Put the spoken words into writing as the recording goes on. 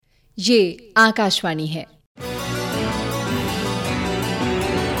ये आकाशवाणी है।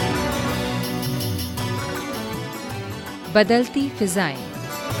 बदलती फिजाएं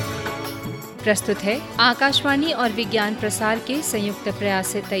प्रस्तुत है आकाशवाणी और विज्ञान प्रसार के संयुक्त प्रयास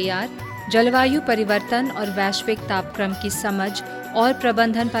से तैयार जलवायु परिवर्तन और वैश्विक तापक्रम की समझ और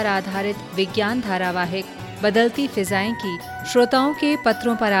प्रबंधन पर आधारित विज्ञान धारावाहिक बदलती फिजाएं की श्रोताओं के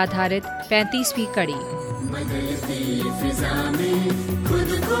पत्रों पर आधारित 35वीं कड़ी। बदलती फिजा में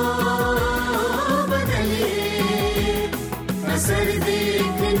खुद को बदलिए, असर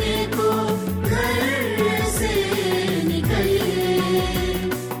देखने को घर से निकलिए,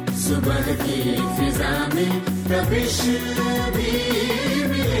 सुबह की फिजा में तपिश भी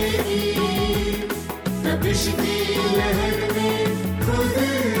मिलेगी, तपिश की लहर में खुद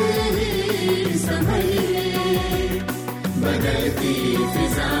ही संभलिए, बदलती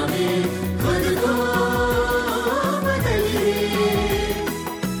फिजा में खुद को बदलिए,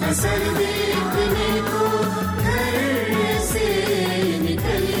 असर देखने को घर से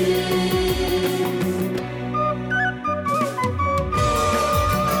निकलिए।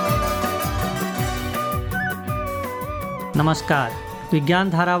 नमस्कार, विज्ञान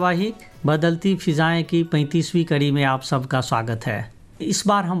धारावाहिक बदलती फिजाएं की 35वीं कड़ी में आप सबका स्वागत है। इस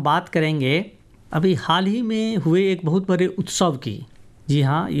बार हम बात करेंगे अभी हाल ही में हुए एक बहुत बड़े उत्सव की। जी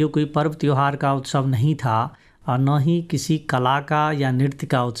हाँ, ये कोई पर्व त्योहार का उत्सव नहीं था और न ही किसी कला का या नृत्य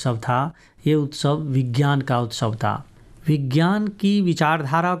का उत्सव था। ये उत्सव विज्ञान का उत्सव था। विज्ञान की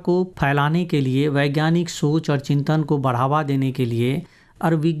विचारधारा को फैलाने के लिए, वैज्ञानिक सोच और चिंतन को बढ़ावा देने के लिए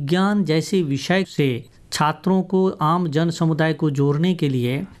और विज्ञान जैसे विषय से छात्रों को, आम जन समुदाय को जोड़ने के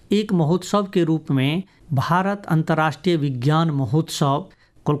लिए एक महोत्सव के रूप में भारत अंतर्राष्ट्रीय विज्ञान महोत्सव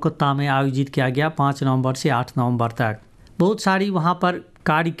कोलकाता में आयोजित किया गया 5 नवंबर से 8 नवंबर तक। बहुत सारी वहाँ पर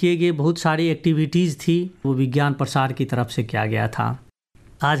कार्य किए गए, बहुत सारी एक्टिविटीज़ थी, वो विज्ञान प्रसार की तरफ से किया गया था।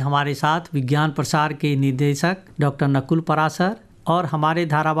 आज हमारे साथ विज्ञान प्रसार के निदेशक डॉक्टर नकुल पराशर और हमारे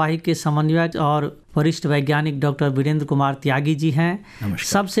धारावाहिक के समन्वयक और वरिष्ठ वैज्ञानिक डॉक्टर वीरेंद्र कुमार त्यागी जी हैं।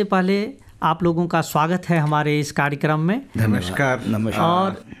 सबसे पहले आप लोगों का स्वागत है हमारे इस कार्यक्रम में। नमस्कार।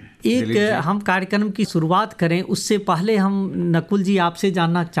 और एक हम कार्यक्रम की शुरुआत करें उससे पहले हम नकुल जी आपसे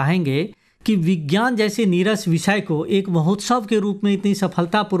जानना चाहेंगे कि विज्ञान जैसे नीरस विषय को एक महोत्सव के रूप में इतनी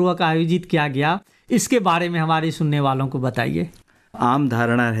सफलतापूर्वक आयोजित किया गया, इसके बारे में हमारे सुनने वालों को बताइए। आम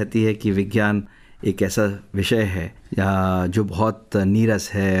धारणा रहती है कि विज्ञान एक ऐसा विषय है जो बहुत नीरस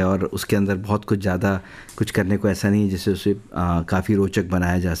है और उसके अंदर बहुत कुछ ज़्यादा कुछ करने को ऐसा नहीं है जिससे उसे काफ़ी रोचक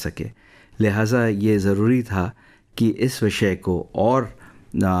बनाया जा सके। लिहाजा ये ज़रूरी था कि इस विषय को और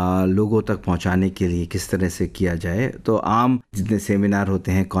लोगों तक पहुंचाने के लिए किस तरह से किया जाए। तो आम जितने सेमिनार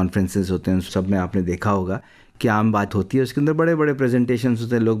होते हैं, कॉन्फ्रेंसेस होते हैं, उन सब में आपने देखा होगा कि आम बात होती है, उसके अंदर बड़े बड़े प्रेजेंटेशंस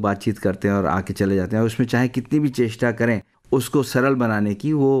होते हैं, लोग बातचीत करते हैं और आके चले जाते हैं और उसमें चाहे कितनी भी चेष्टा करें उसको सरल बनाने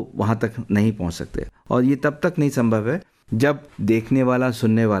की, वो वहाँ तक नहीं पहुँच सकते। और ये तब तक नहीं संभव है जब देखने वाला,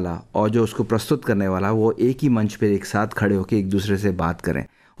 सुनने वाला और जो उसको प्रस्तुत करने वाला वो एक ही मंच पर एक साथ खड़े होकर एक दूसरे से बात करें।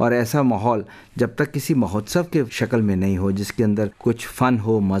 और ऐसा माहौल जब तक किसी महोत्सव के शक्ल में नहीं हो, जिसके अंदर कुछ फ़न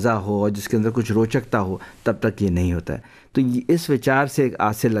हो, मज़ा हो और जिसके अंदर कुछ रोचकता हो, तब तक ये नहीं होता है। तो इस विचार से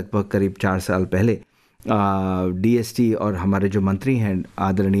आज से लगभग करीब 4 साल पहले DST और हमारे जो मंत्री हैं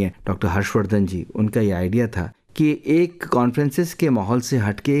आदरणीय डॉक्टर हर्षवर्धन जी, उनका ये आइडिया था कि एक कॉन्फ्रेंसेस के माहौल से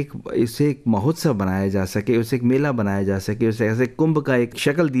हटके इसे एक महोत्सव बनाया जा सके, उसे एक मेला बनाया जा सके, उसे ऐसे कुंभ का एक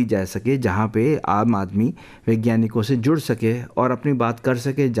शक्ल दी जा सके जहाँ पे आम आदमी वैज्ञानिकों से जुड़ सके और अपनी बात कर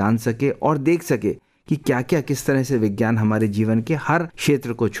सके, जान सके और देख सके कि क्या क्या किस तरह से विज्ञान हमारे जीवन के हर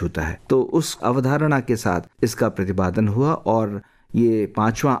क्षेत्र को छूता है। तो उस अवधारणा के साथ इसका प्रतिपादन हुआ और ये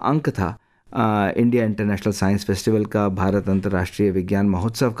 5वां अंक था इंडिया इंटरनेशनल साइंस फेस्टिवल का, भारत अंतर्राष्ट्रीय विज्ञान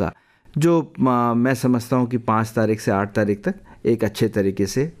महोत्सव का, जो मैं समझता हूँ कि 5 तारीख से 8 तारीख तक एक अच्छे तरीके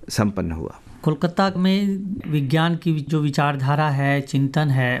से संपन्न हुआ। कोलकाता में विज्ञान की जो विचारधारा है, चिंतन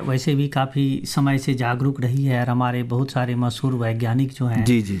है, वैसे भी काफ़ी समय से जागरूक रही है और हमारे बहुत सारे मशहूर वैज्ञानिक जो हैं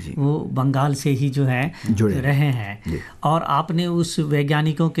जी वो बंगाल से ही जो हैं जुड़े रहे हैं। और आपने उस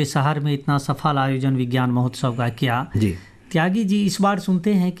वैज्ञानिकों के शहर में इतना सफल आयोजन विज्ञान महोत्सव का किया। त्यागी जी, इस बार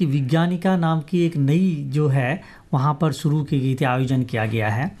सुनते हैं कि विज्ञानिका नाम की एक नई जो है वहाँ पर शुरू की गई थी, आयोजन किया गया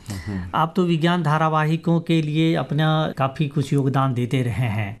है। आप तो विज्ञान धारावाहिकों के लिए अपना काफ़ी कुछ योगदान देते रहे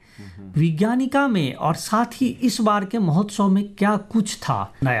हैं। विज्ञानिका में और साथ ही इस बार के महोत्सव में क्या कुछ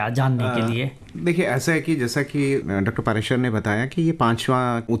था नया जानने के लिए? देखिए, ऐसा है कि जैसा कि डॉक्टर पारेशर ने बताया कि ये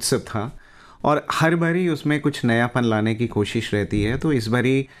 5वां उत्सव था और हर बारी उसमें कुछ नयापन लाने की कोशिश रहती है। तो इस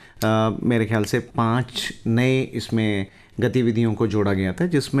बारी मेरे ख्याल से 5 नए इसमें गतिविधियों को जोड़ा गया था,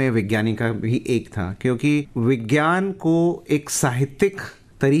 जिसमें विज्ञानिका भी एक था, क्योंकि विज्ञान को एक साहित्यिक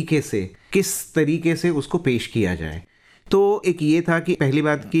तरीके से किस तरीके से उसको पेश किया जाए, तो एक ये था कि पहली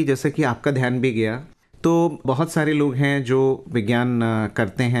बात की जैसे कि आपका ध्यान भी गया, तो बहुत सारे लोग हैं जो विज्ञान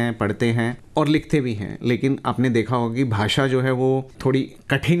करते हैं, पढ़ते हैं और लिखते भी हैं, लेकिन आपने देखा होगा कि भाषा जो है वो थोड़ी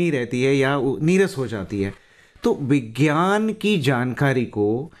कठिन ही रहती है या नीरस हो जाती है। तो विज्ञान की जानकारी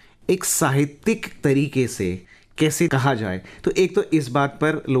को एक साहित्यिक तरीके से कैसे कहा जाए, तो एक तो इस बात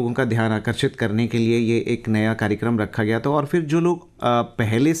पर लोगों का ध्यान आकर्षित करने के लिए ये एक नया कार्यक्रम रखा गया था। और फिर जो लोग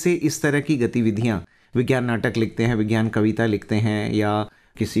पहले से इस तरह की गतिविधियाँ, विज्ञान नाटक लिखते हैं, विज्ञान कविता लिखते हैं, या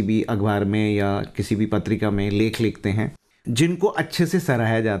किसी भी अखबार में या किसी भी पत्रिका में लेख लिखते हैं, जिनको अच्छे से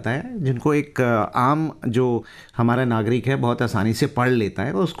सराहा जाता है, जिनको एक आम जो हमारा नागरिक है बहुत आसानी से पढ़ लेता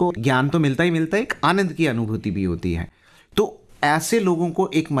है, उसको ज्ञान तो मिलता ही मिलता है, एक आनंद की अनुभूति भी होती है। तो ऐसे लोगों को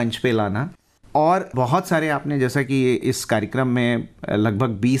एक मंच पे लाना, और बहुत सारे आपने जैसा कि इस कार्यक्रम में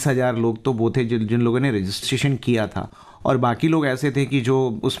लगभग 20,000 लोग तो वो थे जिन लोगों ने रजिस्ट्रेशन किया था, और बाकी लोग ऐसे थे कि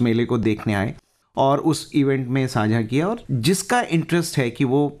जो उस मेले को देखने आए और उस इवेंट में साझा किया। और जिसका इंटरेस्ट है कि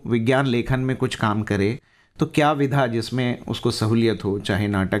वो विज्ञान लेखन में कुछ काम करे, तो क्या विधा जिसमें उसको सहूलियत हो, चाहे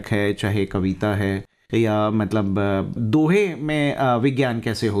नाटक है, चाहे कविता है, या मतलब दोहे में विज्ञान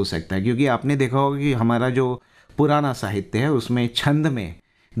कैसे हो सकता है। क्योंकि आपने देखा होगा कि हमारा जो पुराना साहित्य है उसमें छंद में,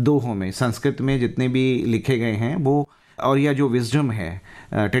 दोहों में, संस्कृत में जितने भी लिखे गए हैं वो, और या जो विजडम है,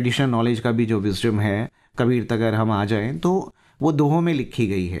 ट्रेडिशनल नॉलेज का भी जो विजडम है, कबीर तक अगर हम आ जाएं तो वो दोहों में लिखी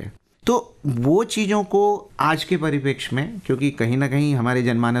गई है। तो वो चीज़ों को आज के परिप्रेक्ष्य में, क्योंकि कहीं ना कहीं हमारे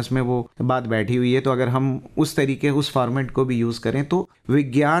जनमानस में वो बात बैठी हुई है, तो अगर हम उस तरीके, उस फॉर्मेट को भी यूज़ करें, तो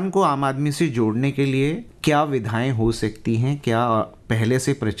विज्ञान को आम आदमी से जोड़ने के लिए क्या विधाएं हो सकती हैं, क्या पहले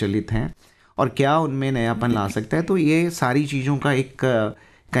से प्रचलित हैं, और क्या उनमें नयापन ला सकता है। तो ये सारी चीज़ों का एक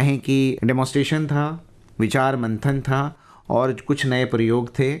कहें कि डेमोन्स्ट्रेशन था, विचार मंथन था, और कुछ नए प्रयोग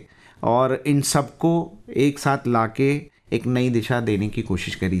थे, और इन सबको एक साथ लाके एक नई दिशा देने की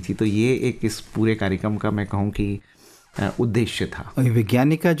कोशिश करी थी। तो ये एक इस पूरे कार्यक्रम का मैं कहूँ कि उद्देश्य था।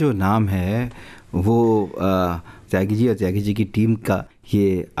 वैज्ञानिक का जो नाम है वो त्यागी जी और त्यागी जी की टीम का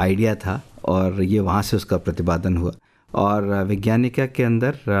ये आइडिया था, और ये वहाँ से उसका प्रतिपादन हुआ, और वैज्ञानिका के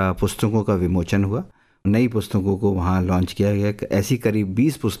अंदर पुस्तकों का विमोचन हुआ, नई पुस्तकों को वहाँ लॉन्च किया गया। ऐसी करीब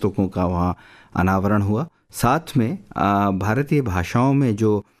 20 पुस्तकों का वहाँ अनावरण हुआ। साथ में भारतीय भाषाओं में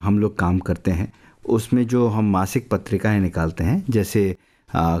जो हम लोग काम करते हैं उसमें जो हम मासिक पत्रिकाएं निकालते हैं, जैसे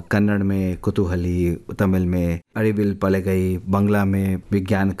कन्नड़ में कुतूहली, तमिल में अरिविल पलेगई, बांग्ला में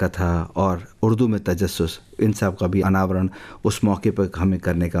विज्ञान कथा, और उर्दू में तजस्सुस, इन सब का भी अनावरण उस मौके पर हमें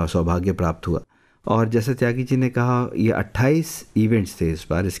करने का सौभाग्य प्राप्त हुआ। और जैसे त्यागी जी ने कहा, ये 28 इवेंट्स थे इस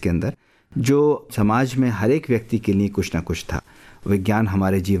बार इसके अंदर, जो समाज में हर एक व्यक्ति के लिए कुछ ना कुछ था। विज्ञान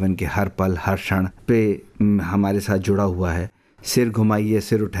हमारे जीवन के हर पल, हर क्षण पे हमारे साथ जुड़ा हुआ है। सिर घुमाइए,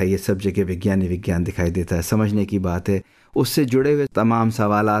 सिर उठाइए, सब जगह विज्ञान ही विज्ञान दिखाई देता है। समझने की बात है, उससे जुड़े हुए तमाम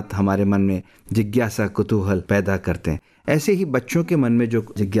सवालात हमारे मन में जिज्ञासा, कुतूहल पैदा करते हैं। ऐसे ही बच्चों के मन में जो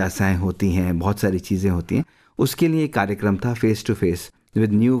जिज्ञासाएं होती हैं, बहुत सारी चीज़ें होती हैं, उसके लिए एक कार्यक्रम था face to face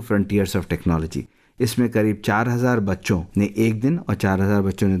with new frontiers of technology. इसमें करीब 4,000 बच्चों ने एक दिन और 4,000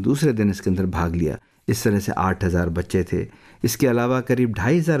 बच्चों ने दूसरे दिन इसके अंदर भाग लिया। इस तरह से 8,000 बच्चे थे। इसके अलावा करीब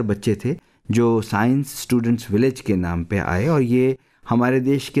 2,500 बच्चे थे जो साइंस स्टूडेंट्स विलेज के नाम पे आए, और ये हमारे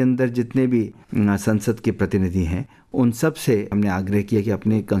देश के अंदर जितने भी संसद के प्रतिनिधि हैं उन सब से हमने आग्रह किया कि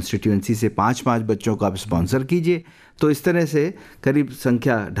अपने कंस्टिट्यूएंसी से 5-5 बच्चों को आप स्पॉन्सर कीजिए। तो इस तरह से करीब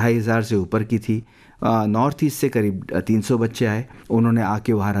संख्या 2,500 से ऊपर की थी। नॉर्थ ईस्ट से करीब 300 बच्चे आए। उन्होंने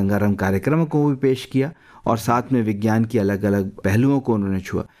आके वहाँ रंगारंग कार्यक्रम को भी पेश किया, और साथ में विज्ञान की अलग अलग पहलुओं को उन्होंने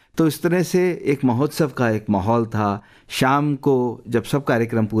छुआ। तो इस तरह से एक महोत्सव का एक माहौल था। शाम को जब सब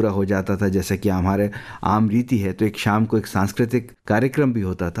कार्यक्रम पूरा हो जाता था, जैसे कि हमारे आम रीति है, तो एक शाम को एक सांस्कृतिक कार्यक्रम भी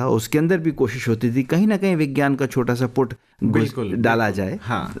होता था। उसके अंदर भी कोशिश होती थी कहीं ना कहीं विज्ञान का छोटा सा पुट डाला जाए।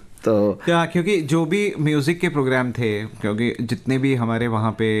 हाँ, तो क्या, क्योंकि जो भी म्यूज़िक के प्रोग्राम थे, क्योंकि जितने भी हमारे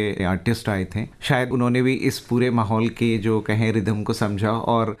वहाँ पे आर्टिस्ट आए थे, शायद उन्होंने भी इस पूरे माहौल के जो कहें रिदम को समझा,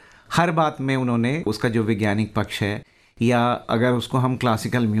 और हर बात में उन्होंने उसका जो वैज्ञानिक पक्ष है, या अगर उसको हम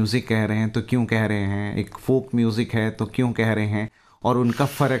क्लासिकल म्यूज़िक कह रहे हैं तो क्यों कह रहे हैं, एक फोक म्यूज़िक है तो क्यों कह रहे हैं, और उनका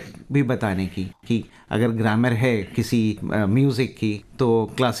फ़र्क भी बताने की कि अगर ग्रामर है किसी म्यूज़िक की तो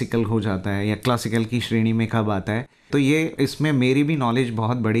क्लासिकल हो जाता है, या क्लासिकल की श्रेणी में कब आता है। तो ये इसमें मेरी भी नॉलेज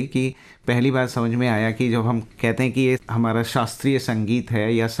बहुत बड़ी कि पहली बार समझ में आया कि जब हम कहते हैं कि ये हमारा शास्त्रीय संगीत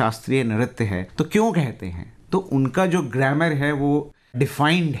है या शास्त्रीय नृत्य है तो क्यों कहते हैं, तो उनका जो ग्रामर है वो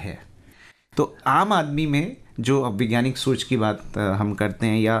डिफाइंड है। तो आम आदमी में जो अब वैज्ञानिक सोच की बात हम करते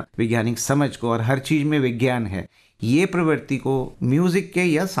हैं, या वैज्ञानिक समझ को, और हर चीज़ में विज्ञान है, ये प्रवृत्ति को म्यूज़िक के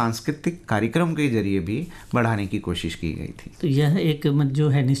या सांस्कृतिक कार्यक्रम के जरिए भी बढ़ाने की कोशिश की गई थी। तो यह एक जो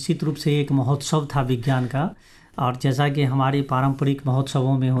है निश्चित रूप से एक महोत्सव था विज्ञान का। और जैसा कि हमारे पारंपरिक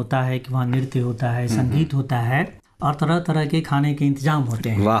महोत्सवों में होता है कि वहाँ नृत्य होता है, संगीत होता है, और तरह तरह के खाने के इंतजाम होते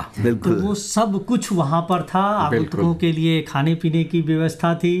हैं। वाह, तो बिल्कुल। वो सब कुछ वहाँ पर था। आगंतुकों के लिए खाने पीने की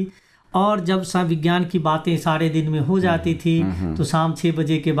व्यवस्था थी। और जब सब विज्ञान की बातें सारे दिन में हो जाती थी तो शाम 6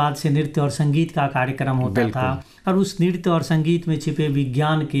 बजे के बाद से नृत्य और संगीत का कार्यक्रम होता था, और उस नृत्य और संगीत में छिपे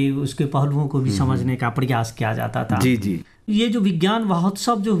विज्ञान के उसके पहलुओं को भी समझने का प्रयास किया जाता था। जी जी। ये जो विज्ञान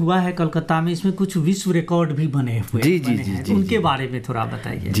महोत्सव जो हुआ है कलकत्ता में, इसमें कुछ विश्व रिकॉर्ड भी बने हुए जी, जी, बने जी, हैं। जी, उनके जी। बारे में थोड़ा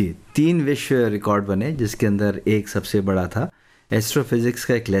बताइए। जी, 3 विश्व रिकॉर्ड बने, जिसके अंदर एक सबसे बड़ा था एस्ट्रोफिजिक्स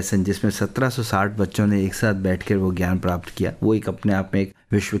का एक लेसन, जिसमें 1760 बच्चों ने एक साथ बैठकर वो ज्ञान प्राप्त किया। वो एक अपने आप में एक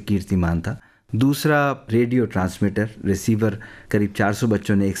विश्व कीर्तिमान था। दूसरा रेडियो ट्रांसमीटर रिसीवर, करीब 400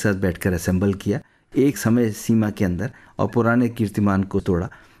 बच्चों ने एक साथ बैठकर असेंबल किया एक समय सीमा के अंदर और पुराने कीर्तिमान को तोड़ा।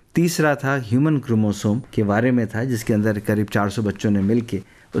 तीसरा था ह्यूमन क्रोमोसोम के बारे में था, जिसके अंदर करीब 400 बच्चों ने मिलके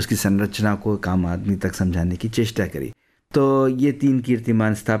उसकी संरचना को आम आदमी तक समझाने की चेष्टा करी। तो ये 3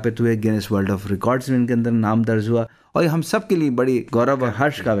 कीर्तिमान स्थापित हुए, गिनेस वर्ल्ड ऑफ रिकॉर्ड्स में इनके अंदर नाम दर्ज हुआ, और हम सब के लिए बड़ी गौरव और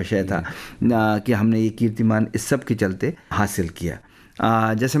हर्ष का विषय था कि हमने ये कीर्तिमान इस सब के चलते हासिल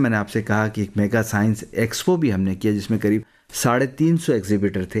किया। जैसे मैंने आपसे कहा कि एक मेगा साइंस एक्सपो भी हमने किया, जिसमें करीब 350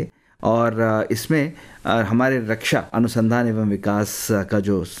 एग्जीबिटर थे, और इसमें हमारे रक्षा अनुसंधान एवं विकास का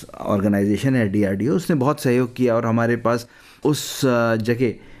जो ऑर्गेनाइजेशन है DRDO, उसने बहुत सहयोग किया, और हमारे पास उस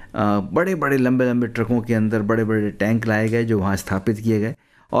जगह बड़े बड़े लंबे लंबे ट्रकों के अंदर बड़े बड़े टैंक लाए गए जो वहाँ स्थापित किए गए।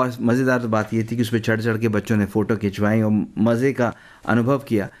 और मज़ेदार बात ये थी कि उस पर चढ़ चढ़ के बच्चों ने फ़ोटो खिंचवाई और मज़े का अनुभव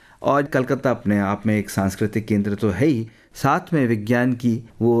किया। और कलकत्ता अपने आप में एक सांस्कृतिक केंद्र तो है ही, साथ में विज्ञान की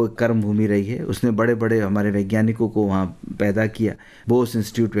वो कर्म भूमि रही है। उसने बड़े बड़े हमारे वैज्ञानिकों को वहाँ पैदा किया, बोस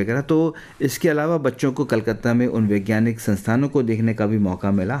इंस्टीट्यूट वगैरह। तो इसके अलावा बच्चों को कलकत्ता में उन वैज्ञानिक संस्थानों को देखने का भी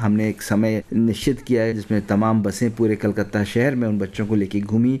मौका मिला। हमने एक समय निश्चित किया है जिसमें तमाम बसें पूरे कलकत्ता शहर में उन बच्चों को लेके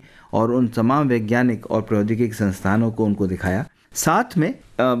घूमी और उन तमाम वैज्ञानिक और प्रौद्योगिकी संस्थानों को उनको दिखाया। साथ में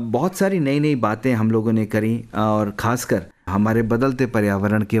बहुत सारी नई नई बातें हम लोगों ने करी, और ख़ासकर हमारे बदलते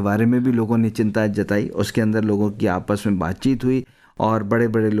पर्यावरण के बारे में भी लोगों ने चिंता जताई। उसके अंदर लोगों की आपस में बातचीत हुई और बड़े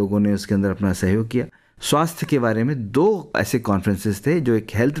बड़े लोगों ने उसके अंदर अपना सहयोग किया। स्वास्थ्य के बारे में 2 ऐसे कॉन्फ्रेंसेस थे, जो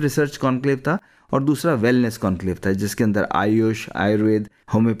एक हेल्थ रिसर्च कॉन्क्लेव था और दूसरा वेलनेस कॉन्क्लेव था, जिसके अंदर आयुष, आयुर्वेद,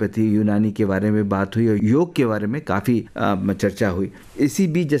 होम्योपैथी, यूनानी के बारे में बात हुई और योग के बारे में काफ़ी चर्चा हुई। इसी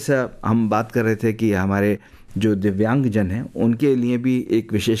बीच जैसा हम बात कर रहे थे कि हमारे जो दिव्यांगजन हैं उनके लिए भी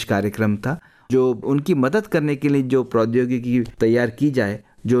एक विशेष कार्यक्रम था, जो उनकी मदद करने के लिए जो प्रौद्योगिकी तैयार की जाए,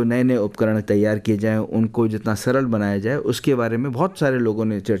 जो नए नए उपकरण तैयार किए जाएं, उनको जितना सरल बनाया जाए, उसके बारे में बहुत सारे लोगों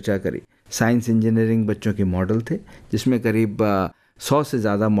ने चर्चा करी। साइंस इंजीनियरिंग बच्चों के मॉडल थे, जिसमें करीब 100 से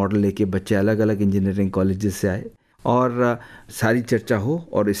ज़्यादा मॉडल लेके बच्चे अलग अलग इंजीनियरिंग कॉलेजेस से आए, और सारी चर्चा हो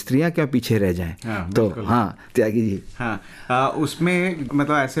और स्त्रियां क्या पीछे रह जाएं। तो हाँ त्यागी जी, हाँ उसमें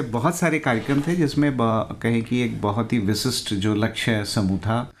मतलब ऐसे बहुत सारे कार्यक्रम थे जिसमें कहें कि एक बहुत ही विशिष्ट जो लक्ष्य समूह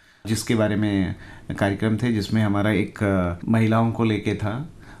था, जिसके बारे में कार्यक्रम थे, जिसमें हमारा एक महिलाओं को लेके था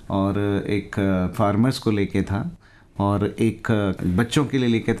और एक फार्मर्स को लेके था और एक बच्चों के लिए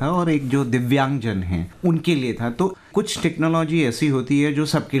लेके था और एक जो दिव्यांगजन हैं उनके लिए था। तो कुछ टेक्नोलॉजी ऐसी होती है जो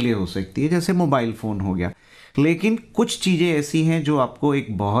सबके लिए हो सकती है, जैसे मोबाइल फ़ोन हो गया, लेकिन कुछ चीज़ें ऐसी हैं जो आपको एक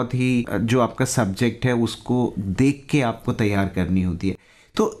बहुत ही जो आपका सब्जेक्ट है उसको देख के आपको तैयार करनी होती है।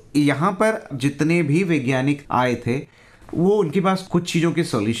 तो यहाँ पर जितने भी वैज्ञानिक आए थे वो उनके पास कुछ चीज़ों के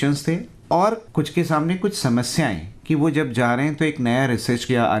सॉल्यूशंस थे और कुछ के सामने कुछ समस्याएं कि वो जब जा रहे हैं तो एक नया रिसर्च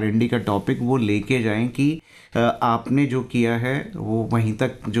या R&D का टॉपिक वो लेके जाएं कि आपने जो किया है वो वहीं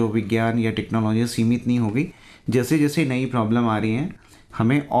तक जो विज्ञान या टेक्नोलॉजी सीमित नहीं होगी, जैसे जैसे नई प्रॉब्लम आ रही हैं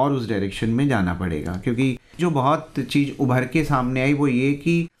हमें और उस डायरेक्शन में जाना पड़ेगा। क्योंकि जो बहुत चीज़ उभर के सामने आई वो ये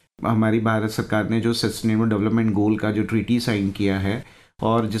कि हमारी भारत सरकार ने जो सस्टेनेबल डेवलपमेंट गोल का जो ट्रीटी साइन किया है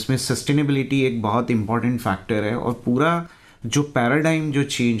और जिसमें सस्टेनेबिलिटी एक बहुत इम्पॉर्टेंट फैक्टर है, और पूरा जो पैराडाइम जो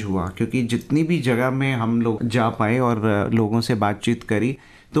चेंज हुआ, क्योंकि जितनी भी जगह में हम लोग जा पाए और लोगों से बातचीत करी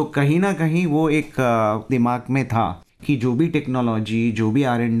तो कहीं ना कहीं वो एक दिमाग में था कि जो भी टेक्नोलॉजी जो भी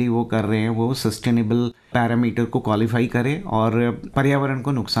R&D वो कर रहे हैं वो सस्टेनेबल पैरामीटर को क्वालिफाई करे और पर्यावरण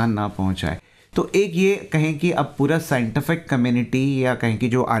को नुकसान ना पहुंचाए। तो एक ये कहें कि अब पूरा साइंटिफिक कम्युनिटी या कहें कि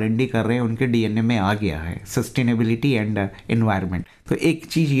जो R&D कर रहे हैं उनके DNA में आ गया है सस्टेनेबिलिटी एंड एनवायरनमेंट। तो एक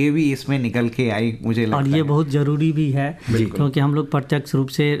चीज़ ये भी इसमें निकल के आई मुझे लगता है, और ये बहुत ज़रूरी भी है क्योंकि हम लोग प्रत्यक्ष रूप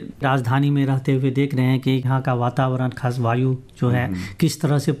से राजधानी में रहते हुए देख रहे हैं कि यहाँ का वातावरण, खास वायु जो है किस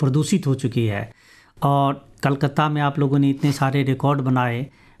तरह से प्रदूषित हो चुकी है। और कलकत्ता में आप लोगों ने इतने सारे रिकॉर्ड बनाए,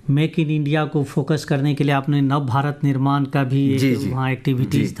 मेक इन इंडिया को फोकस करने के लिए आपने नव भारत निर्माण का भी एक वहाँ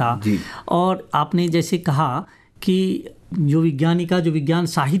एक्टिविटीज़ था। और आपने जैसे कहा कि जो विज्ञान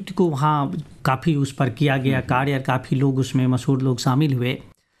साहित्य को वहाँ काफ़ी उस पर किया गया कार्य, और काफ़ी लोग उसमें मशहूर लोग शामिल हुए।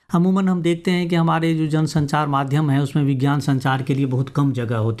 अमूमन हम देखते हैं कि हमारे जो जनसंचार माध्यम है उसमें विज्ञान संचार के लिए बहुत कम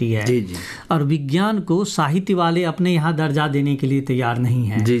जगह होती है। जी जी। और विज्ञान को साहित्य वाले अपने यहाँ दर्जा देने के लिए तैयार नहीं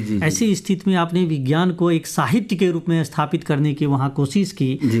है। जी जी। ऐसी स्थिति में आपने विज्ञान को एक साहित्य के रूप में स्थापित करने की वहाँ कोशिश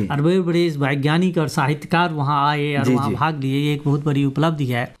की और बड़े बड़े वैज्ञानिक और साहित्यकार वहाँ आए और वहाँ भाग लिए, ये एक बहुत बड़ी उपलब्धि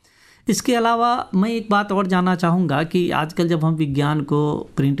है। इसके अलावा मैं एक बात और जानना चाहूँगा कि आजकल जब हम विज्ञान को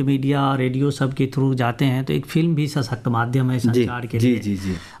प्रिंट मीडिया, रेडियो सब के थ्रू जाते हैं तो एक फिल्म भी सशक्त माध्यम है संचार के लिए। जी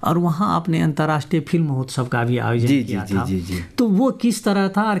जी। और वहाँ आपने अंतर्राष्ट्रीय फिल्म महोत्सव का भी आयोजन किया था। जी जी। तो वो किस तरह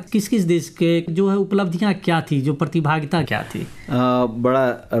था और किस किस देश के जो है उपलब्धियाँ क्या थी, जो प्रतिभागिता क्या थी? बड़ा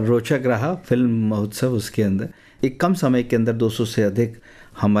रोचक रहा फिल्म महोत्सव। उसके अंदर एक कम समय के अंदर 200 से अधिक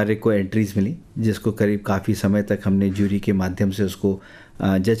हमारे को एंट्रीज मिली, जिसको करीब काफ़ी समय तक हमने जूरी के माध्यम से उसको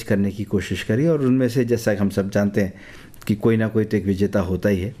जज करने की कोशिश करी। और उनमें से जैसा हम सब जानते हैं कि कोई ना कोई तो एक विजेता होता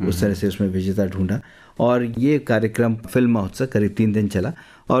ही है, उस तरह से उसमें विजेता ढूंढा। और ये कार्यक्रम फिल्म महोत्सव करीब 3 दिन चला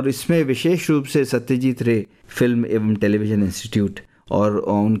और इसमें विशेष रूप से सत्यजीत रे फिल्म एवं टेलीविज़न इंस्टीट्यूट और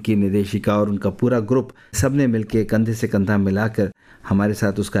उनकी निर्देशिका और उनका पूरा ग्रुप सब ने मिलकर कंधे से कंधा मिलाकर हमारे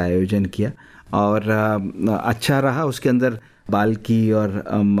साथ उसका आयोजन किया और अच्छा रहा। उसके अंदर बाल्की और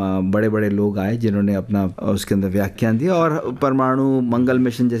बड़े बड़े लोग आए जिन्होंने अपना उसके अंदर व्याख्यान दिया और परमाणु, मंगल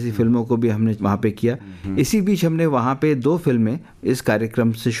मिशन जैसी फिल्मों को भी हमने वहाँ पे किया। इसी बीच हमने वहाँ पे 2 फिल्में इस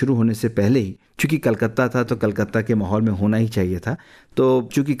कार्यक्रम से शुरू होने से पहले ही, चूँकि कलकत्ता था तो कलकत्ता के माहौल में होना ही चाहिए था, तो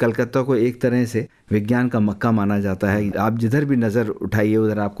चूँकि कलकत्ता को एक तरह से विज्ञान का मक्का माना जाता है, आप जिधर भी नज़र उठाइए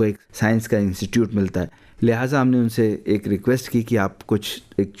उधर आपको एक साइंस का इंस्टीट्यूट मिलता है, लिहाजा हमने उनसे एक रिक्वेस्ट की कि आप कुछ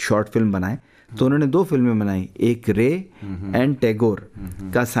एक शॉर्ट फिल्म बनाएं। तो उन्होंने 2 फिल्में बनाई, एक रे एंड टैगोर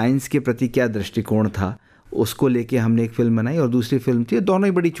का साइंस के प्रति क्या दृष्टिकोण था उसको लेके हमने एक फिल्म बनाई और दूसरी फिल्म थी, दोनों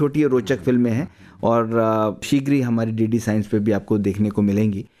ही बड़ी छोटी और रोचक फिल्में हैं और शीघ्र ही हमारी डीडी साइंस पे भी आपको देखने को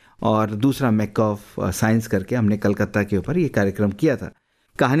मिलेंगी। और दूसरा मेक्का ऑफ साइंस करके हमने कलकत्ता के ऊपर ये कार्यक्रम किया था।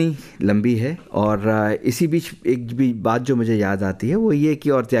 कहानी लंबी है और इसी बीच एक भी बात जो मुझे याद आती है वो ये कि,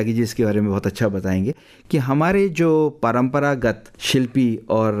 और त्यागी जी इसके बारे में बहुत अच्छा बताएंगे, कि हमारे जो परंपरागत शिल्पी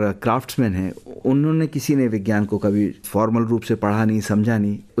और क्राफ्ट्समैन हैं उन्होंने किसी ने विज्ञान को कभी फॉर्मल रूप से पढ़ा नहीं, समझा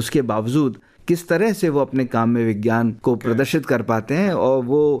नहीं, उसके बावजूद किस तरह से वो अपने काम में विज्ञान को प्रदर्शित कर पाते हैं और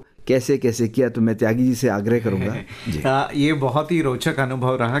वो कैसे कैसे किया, तो मैं त्यागी जी से आग्रह करूँगा। ये बहुत ही रोचक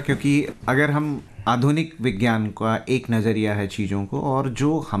अनुभव रहा, क्योंकि अगर हम आधुनिक विज्ञान का एक नज़रिया है चीज़ों को, और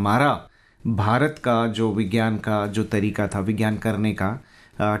जो हमारा भारत का जो विज्ञान का जो तरीका था विज्ञान करने का,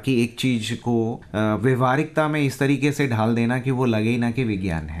 कि एक चीज़ को व्यवहारिकता में इस तरीके से ढाल देना कि वो लगे ही ना कि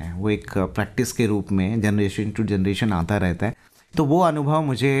विज्ञान है, वो एक प्रैक्टिस के रूप में जनरेशन टू जनरेशन आता रहता है। तो वो अनुभव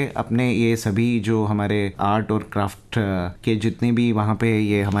मुझे अपने ये सभी जो हमारे आर्ट और क्राफ्ट के जितने भी वहाँ पे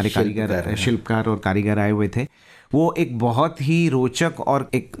ये हमारे कारीगर, शिल्पकार और कारीगर आए हुए थे, वो एक बहुत ही रोचक और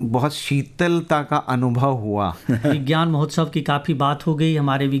एक बहुत शीतलता का अनुभव हुआ। विज्ञान महोत्सव की काफ़ी बात हो गई,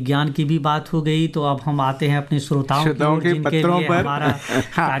 हमारे विज्ञान की भी बात हो गई, तो अब हम आते हैं अपने श्रोताओं के पत्रों पर हमारा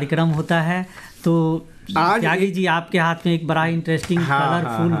कार्यक्रम होता है। तो त्यागी जी, आपके हाथ में एक बड़ा इंटरेस्टिंग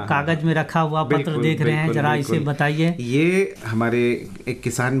कलरफुल कागज में रखा हुआ पत्र देख रहे हैं, जरा इसे बताइए। ये हमारे एक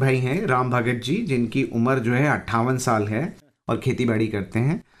किसान भाई हैं राम भगत जी, जिनकी उम्र जो है 58 साल है और खेती बाड़ी करते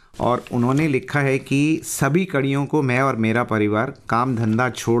हैं, और उन्होंने लिखा है कि सभी कड़ियों को मैं और मेरा परिवार काम धंधा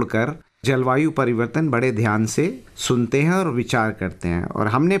छोड़कर जलवायु परिवर्तन बड़े ध्यान से सुनते हैं और विचार करते हैं, और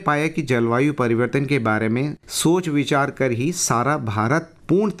हमने पाया कि जलवायु परिवर्तन के बारे में सोच विचार कर ही सारा भारत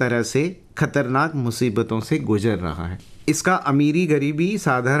पूर्ण तरह से खतरनाक मुसीबतों से गुजर रहा है। इसका अमीरी गरीबी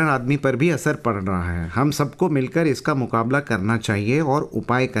साधारण आदमी पर भी असर पड़ रहा है। हम सबको मिलकर इसका मुकाबला करना चाहिए और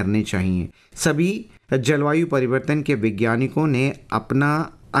उपाय करने चाहिए। सभी जलवायु परिवर्तन के वैज्ञानिकों ने अपना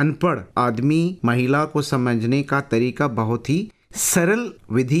अनपढ़ आदमी महिला को समझने का तरीका बहुत ही सरल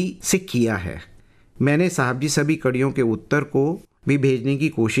विधि से किया है। मैंने साहब जी सभी कड़ियों के उत्तर को भी भेजने की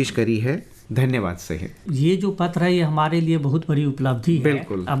कोशिश करी है। धन्यवाद सही। ये जो पत्र है ये हमारे लिए बहुत बड़ी उपलब्धि है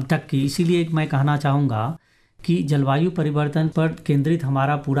अब तक की, इसीलिए मैं कहना चाहूँगा कि जलवायु परिवर्तन पर केंद्रित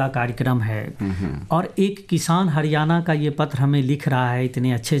हमारा पूरा कार्यक्रम है, और एक किसान हरियाणा का ये पत्र हमें लिख रहा है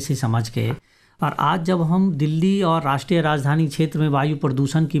इतने अच्छे से समझ के। और आज जब हम दिल्ली और राष्ट्रीय राजधानी क्षेत्र में वायु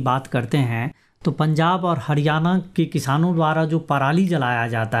प्रदूषण की बात करते हैं तो पंजाब और हरियाणा के किसानों द्वारा जो पराली जलाया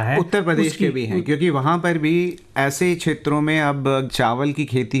जाता है, उत्तर प्रदेश के भी हैं, क्योंकि वहाँ पर भी ऐसे क्षेत्रों में अब चावल की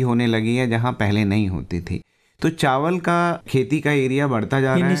खेती होने लगी है जहाँ पहले नहीं होती थी, तो चावल का खेती का एरिया बढ़ता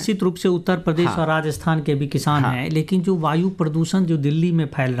जा रहा है। निश्चित रूप से उत्तर प्रदेश और राजस्थान के भी किसान हैं, लेकिन जो वायु प्रदूषण जो दिल्ली में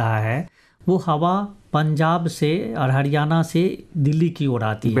फैल रहा है वो हवा पंजाब से और हरियाणा से दिल्ली की ओर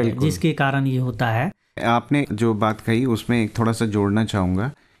आती है, जिसके कारण ये होता है। आपने जो बात कही उसमें एक थोड़ा सा जोड़ना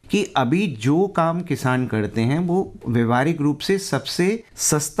चाहूँगा कि अभी जो काम किसान करते हैं वो व्यवहारिक रूप से सबसे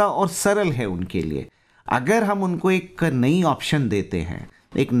सस्ता और सरल है उनके लिए। अगर हम उनको एक नई ऑप्शन देते हैं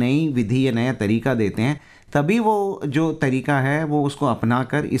एक नई विधि या नया तरीका देते हैं, तभी वो जो तरीका है वो उसको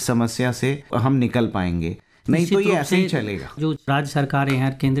अपनाकर इस समस्या से हम निकल पाएंगे, नहीं तो ये ऐसे ही चलेगा। जो राज्य सरकारें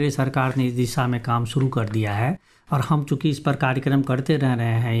हैं, केंद्रीय सरकार ने इस दिशा में काम शुरू कर दिया है और हम चूँकि इस पर कार्यक्रम करते रह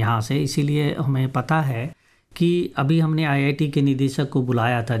रहे हैं यहाँ से, इसीलिए हमें पता है कि अभी हमने IIT के निदेशक को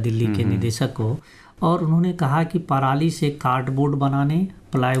बुलाया था, दिल्ली के निदेशक को, और उन्होंने कहा कि पराली से कार्डबोर्ड बनाने,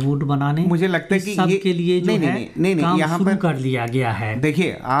 प्लाईवुड बनाने, मुझे लगता है कि सब के लिए जो नहीं, यहाँ शुरू पर कर लिया गया है।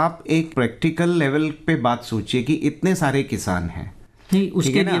 देखिए, आप एक प्रैक्टिकल लेवल पे बात सोचिए कि इतने सारे किसान हैं, नहीं,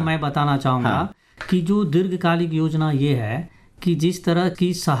 उसके लिए मैं बताना चाहूँगा कि जो दीर्घकालिक योजना ये है कि जिस तरह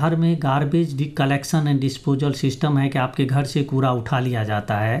की शहर में garbage collection and disposal system है कि आपके घर से कूड़ा उठा लिया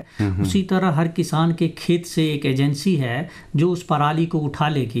जाता है, उसी तरह हर किसान के खेत से एक एजेंसी है जो उस पराली को उठा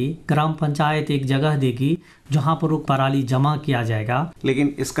लेगी, ग्राम पंचायत एक जगह देगी जहां पर वो पराली जमा किया जाएगा।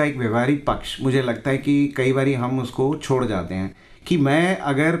 लेकिन इसका एक व्यवहारिक पक्ष मुझे लगता है कि कई बार हम उसको छोड़ जाते हैं कि मैं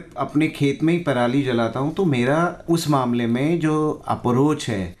अगर अपने खेत में ही पराली जलाता हूं तो मेरा उस मामले में जो अप्रोच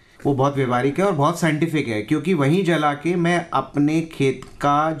है वो बहुत व्यवहारिक है और बहुत साइंटिफिक है, क्योंकि वहीं जला के मैं अपने खेत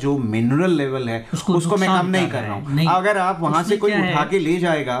का जो मिनरल लेवल है उसको मैं कम नहीं कर रहा हूँ। अगर आप वहां से कोई उठा के ले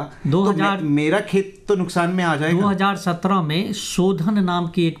जाएगा तो मेरा खेत तो नुकसान में आ जाएगा। 2017 में शोधन नाम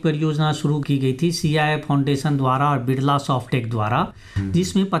की एक परियोजना शुरू की गई थी CII फाउंडेशन द्वारा और बिरला सॉफ्टेक द्वारा,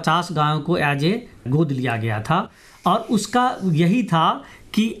 जिसमें 50 गायों को एज ए गोद लिया गया था और उसका यही था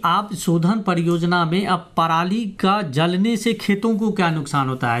कि आप शोधन परियोजना में अब पराली का जलने से खेतों को क्या नुकसान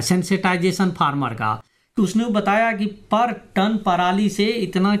होता है, सेंसिटाइजेशन फार्मर का। तो उसने बताया कि पर टन पराली से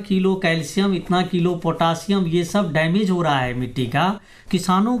इतना किलो कैल्शियम, इतना किलो पोटासियम, ये सब डैमेज हो रहा है मिट्टी का।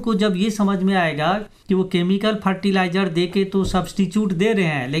 किसानों को जब ये समझ में आएगा कि वो केमिकल फर्टिलाइजर दे के तो सब्स्टिट्यूट दे रहे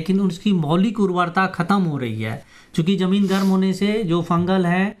हैं लेकिन उसकी मौलिक उर्वरता खत्म हो रही है, क्योंकि ज़मीन गर्म होने से जो फंगल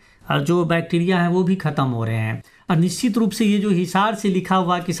है और जो बैक्टीरिया है वो भी खत्म हो रहे हैं। और निश्चित रूप से ये जो हिसार से लिखा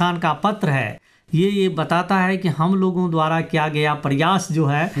हुआ किसान का पत्र है ये बताता है कि हम लोगों द्वारा किया गया प्रयास जो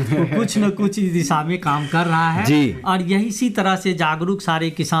है वो कुछ न कुछ इस दिशा में काम कर रहा है जी। और यही इसी तरह से जागरूक सारे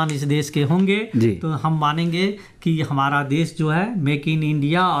किसान इस देश के होंगे तो हम मानेंगे कि हमारा देश जो है मेक इन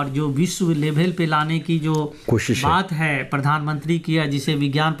इंडिया और जो विश्व लेवल पे लाने की जो कोशिश बात है प्रधानमंत्री की है, जिसे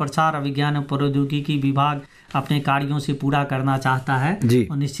विज्ञान प्रसार और विज्ञान और प्रौद्योगिकी विभाग अपने कार्यों से पूरा करना चाहता है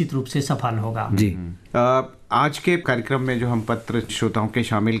और निश्चित रूप से सफल होगा जी। आज के कार्यक्रम में जो हम पत्र श्रोताओं के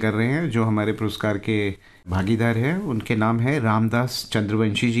शामिल कर रहे हैं, जो हमारे पुरस्कार के भागीदार हैं, उनके नाम है रामदास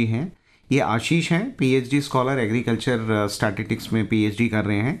चंद्रवंशी जी हैं, ये आशीष हैं, PhD स्कॉलर, एग्रीकल्चर स्टैटिस्टिक्स में PhD कर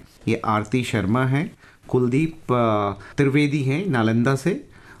रहे हैं, ये आरती शर्मा हैं, कुलदीप त्रिवेदी हैं नालंदा से,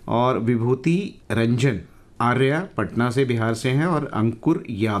 और विभूति रंजन आर्या पटना से बिहार से हैं, और अंकुर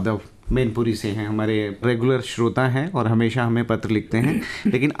यादव मैनपुरी से हैं। हमारे रेगुलर श्रोता हैं और हमेशा हमें पत्र लिखते हैं।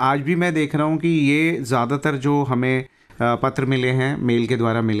 लेकिन आज भी मैं देख रहा हूं कि ये ज़्यादातर जो हमें पत्र मिले हैं मेल के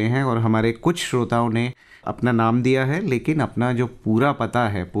द्वारा मिले हैं, और हमारे कुछ श्रोताओं ने अपना नाम दिया है लेकिन अपना जो पूरा पता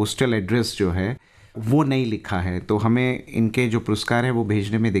है, पोस्टल एड्रेस जो है वो नहीं लिखा है, तो हमें इनके जो पुरस्कार हैं वो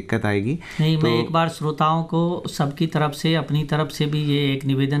भेजने में दिक्कत आएगी। नहीं, मैं एक बार श्रोताओं को सबकी तरफ से, अपनी तरफ से भी ये एक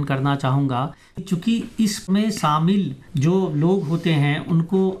निवेदन करना चाहूँगा, चूँकि इसमें शामिल जो लोग होते हैं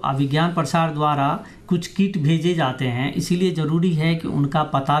उनको विज्ञान प्रसार द्वारा कुछ किट भेजे जाते हैं, इसीलिए ज़रूरी है कि उनका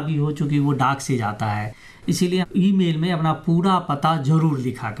पता भी हो, चूँकि वो डाक से जाता है, इसीलिए ईमेल में अपना पूरा पता ज़रूर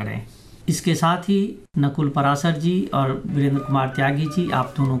लिखा करें। इसके साथ ही नकुल पराशर जी और वीरेंद्र कुमार त्यागी जी,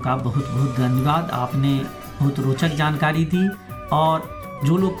 आप दोनों का बहुत बहुत धन्यवाद। आपने बहुत रोचक जानकारी दी, और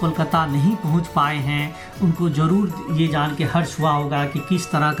जो लोग कोलकाता नहीं पहुंच पाए हैं उनको ज़रूर ये जान के हर्ष हुआ होगा कि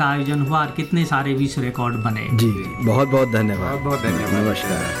किस तरह का आयोजन हुआ और कितने सारे विश्व रिकॉर्ड बने। जी, बहुत बहुत धन्यवाद। बहुत बहुत धन्यवाद।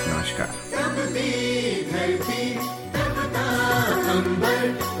 नमस्कार। नमस्कार।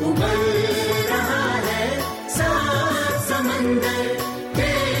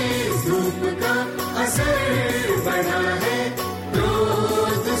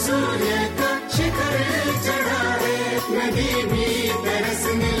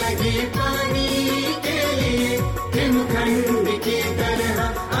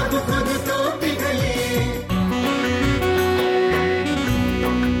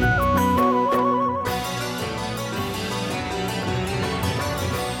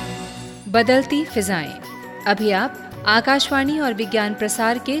 बदलती फिजाएं। अभी आप आकाशवाणी और विज्ञान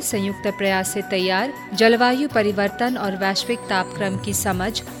प्रसार के संयुक्त प्रयास से तैयार जलवायु परिवर्तन और वैश्विक तापक्रम की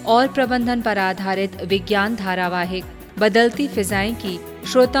समझ और प्रबंधन पर आधारित विज्ञान धारावाहिक बदलती फिजाएं की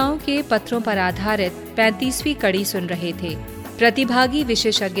श्रोताओं के पत्रों पर आधारित 35वीं कड़ी सुन रहे थे। प्रतिभागी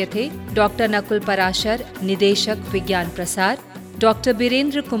विशेषज्ञ थे डॉक्टर नकुल पराशर, निदेशक विज्ञान प्रसार, डॉक्टर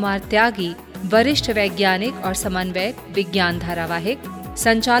वीरेंद्र कुमार त्यागी, वरिष्ठ वैज्ञानिक और समन्वयक विज्ञान धारावाहिक।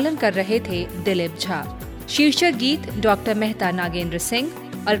 संचालन कर रहे थे दिलीप झा। शीर्षक गीत डॉक्टर मेहता नागेंद्र सिंह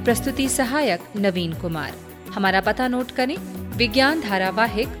और प्रस्तुति सहायक नवीन कुमार। हमारा पता नोट करें। विज्ञान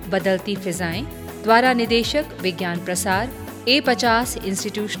धारावाहिक बदलती फिजाएं, द्वारा निदेशक विज्ञान प्रसार, A50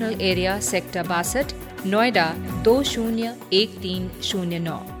 institutional area, sector 62, Noida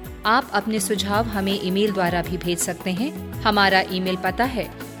 201309। आप अपने सुझाव हमें ईमेल द्वारा भी भेज सकते हैं। हमारा ईमेल पता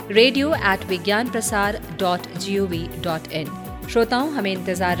है radio@vigyanprasar.gov.in। श्रोताओं, हमें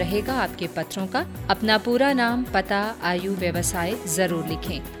इंतजार रहेगा आपके पत्रों का। अपना पूरा नाम, पता, आयु, व्यवसाय जरूर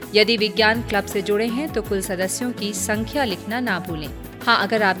लिखें। यदि विज्ञान क्लब से जुड़े हैं तो कुल सदस्यों की संख्या लिखना ना भूलें। हाँ,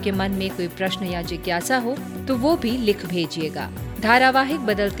 अगर आपके मन में कोई प्रश्न या जिज्ञासा हो तो वो भी लिख भेजिएगा। धारावाहिक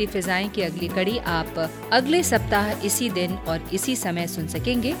बदलती फिजाएं की अगली कड़ी आप अगले सप्ताह इसी दिन और इसी समय सुन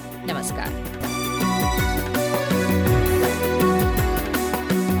सकेंगे। नमस्कार।